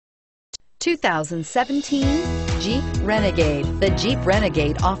2017 Jeep Renegade. The Jeep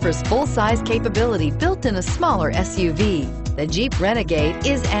Renegade offers full-size capability built in a smaller SUV. The Jeep Renegade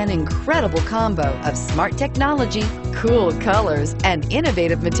is an incredible combo of smart technology, cool colors, and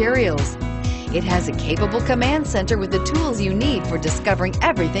innovative materials. It has a capable command center with the tools you need for discovering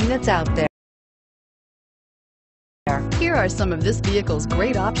everything that's out there. Here are some of this vehicle's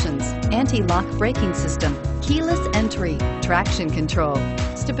great options: anti-lock braking system, keyless entry, traction control,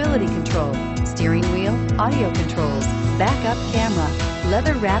 stability control, steering wheel audio controls, backup camera,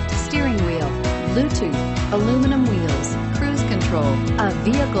 leather-wrapped steering wheel, Bluetooth, aluminum wheels, cruise control. A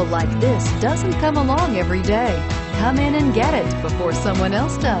vehicle like this doesn't come along every day. Come in and get it before someone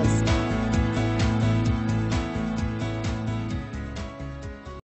else does.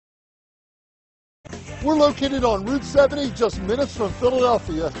 We're located on Route 70, just minutes from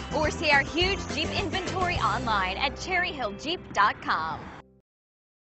Philadelphia. Or see our huge Jeep inventory online at cherryhilljeep.com.